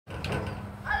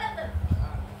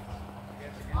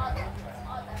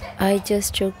I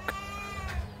just took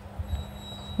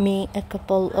me a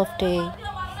couple of days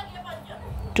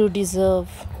to deserve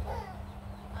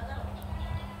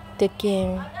the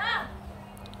game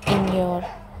in your.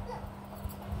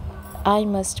 I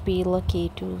must be lucky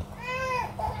to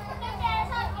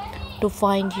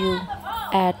find you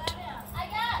at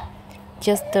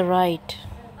just the right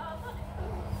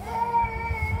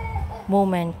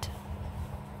moment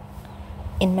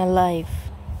in my life.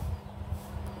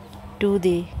 To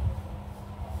the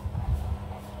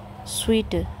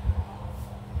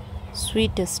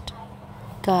sweetest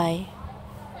guy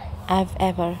I've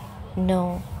ever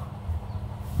known.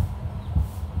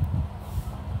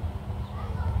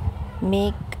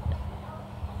 Make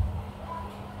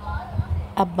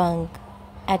a bunk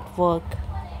at work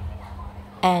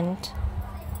and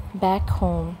back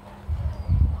home,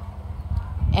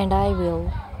 and I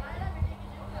will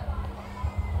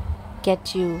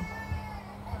get you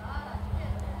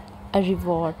a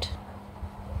reward.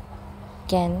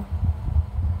 Can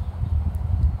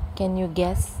you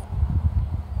guess?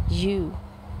 You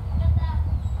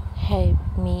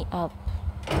hype me up.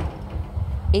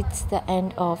 It's the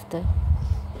end of the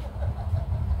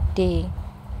day,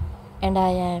 and I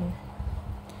am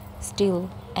still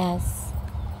as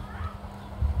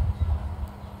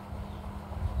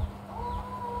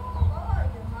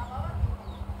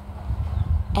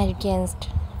arrogant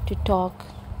to talk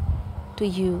to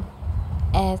you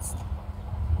as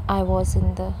I was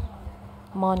in the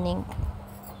morning.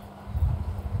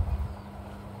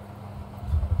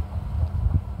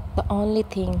 The only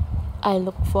thing I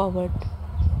look forward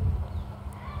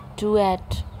to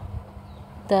at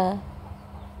the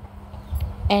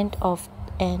end of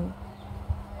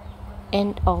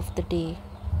the day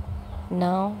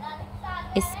now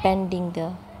is spending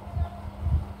the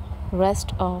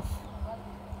rest of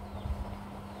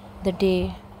the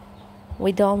day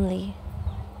with only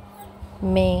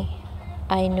may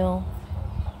I know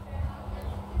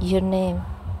your name,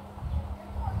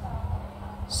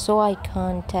 so I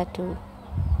can tattoo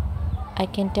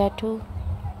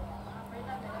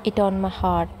it on my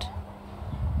heart.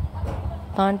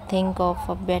 Can't think of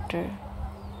a better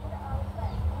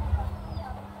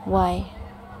way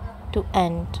to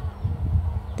end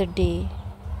the day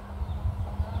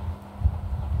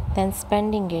than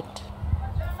spending it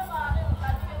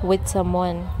with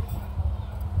someone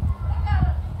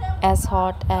as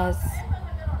hot as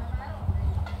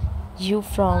you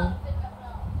from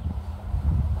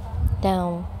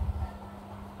dawn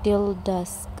till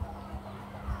dusk.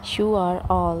 You are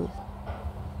all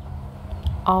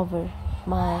over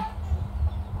my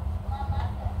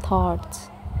thoughts.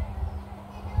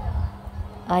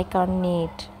 I can't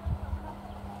need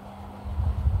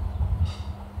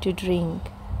to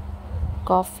drink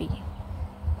coffee,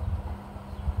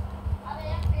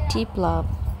 tea love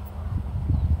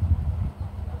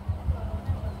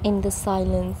in the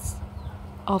silence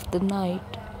of the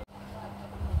night.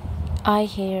 I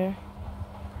hear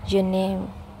your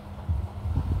name,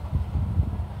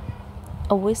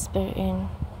 a whisper in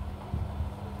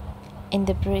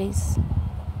the breeze,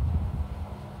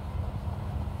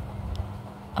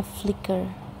 a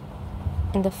flicker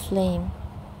in the flame.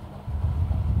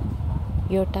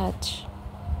 Your touch,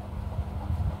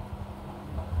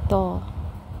 though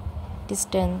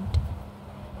distant,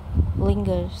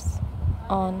 lingers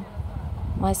on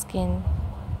my skin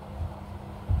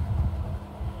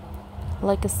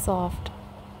like a soft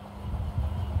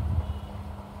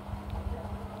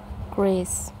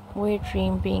grace where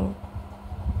dreaming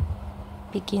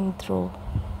begin through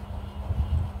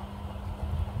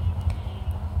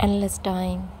endless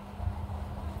time.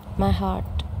 My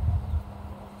heart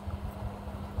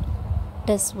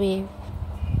does wave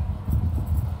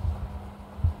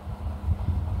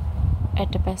a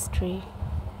tapestry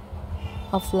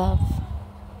of love.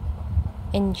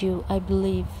 In you I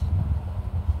believe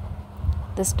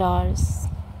the stars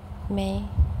may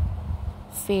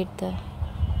fade, the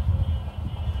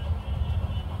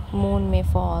moon may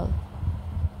fall,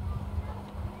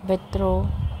 but through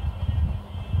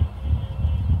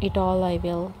it all I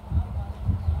will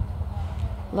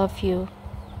love you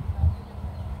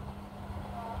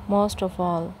most of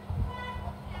all.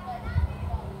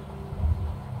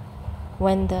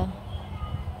 When the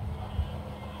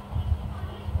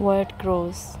word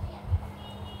grows,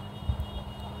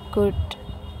 could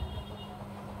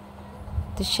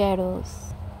the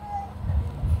shadows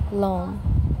long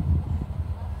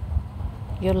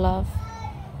your love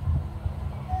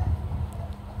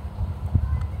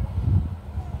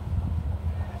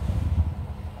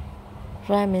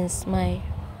remains my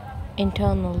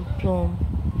internal bloom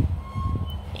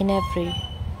in every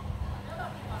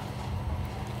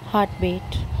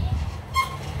heartbeat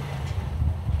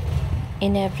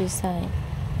in every sign,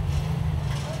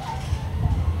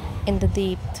 in the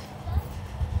depth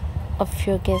of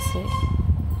your gazette.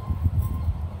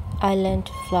 I learned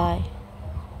to fly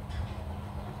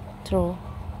through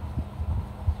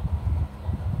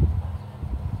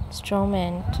storm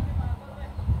and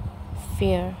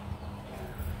fear.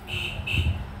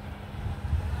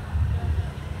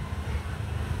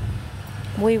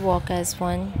 We walk as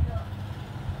one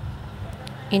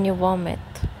in your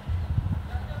warmth.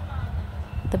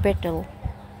 The battle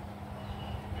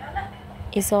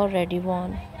is already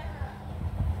won.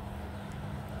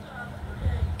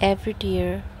 Every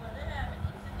tear,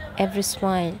 every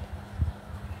smile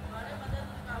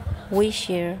we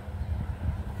share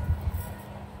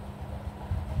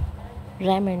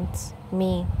reminds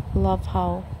me love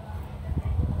how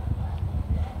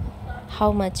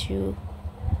much you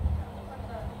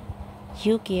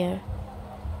care.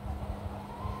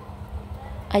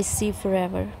 I see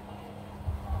forever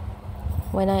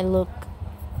when I look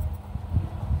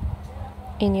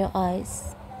in your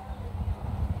eyes,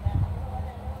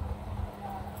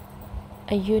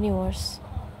 a universe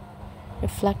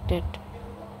reflected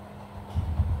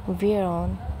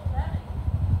whereon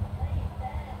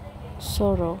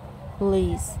sorrow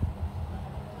lies.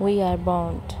 We are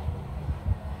bound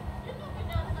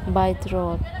by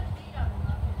threads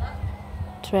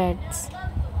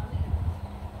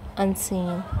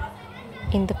unseen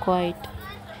in the quiet.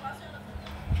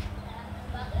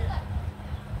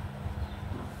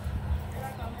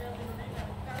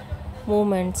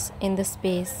 Moments in the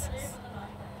space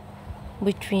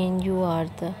between you are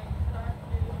the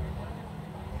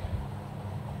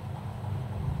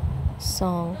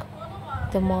song,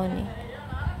 the morning,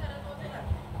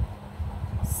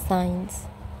 signs,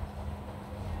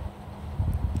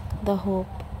 the hope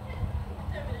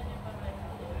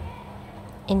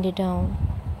in the dawn,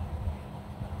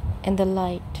 and the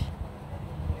light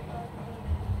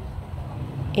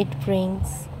it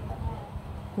brings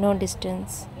no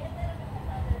distance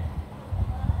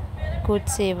could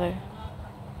savor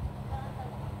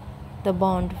the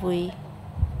bond we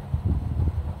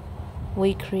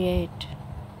create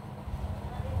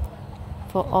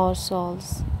for our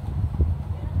souls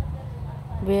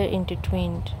were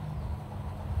intertwined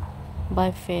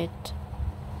by fate,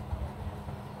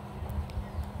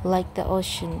 like the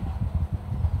ocean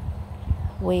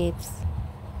waves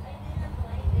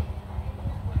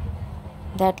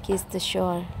that kiss the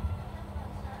shore.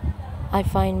 I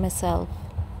find myself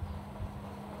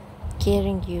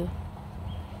caring you,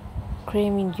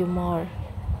 craving you more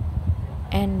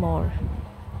and more.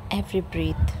 Every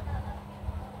breath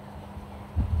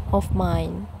of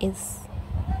mine is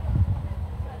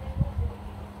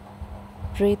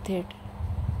breathed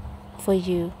for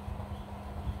you.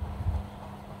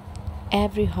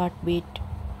 Every heartbeat,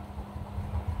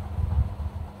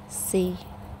 see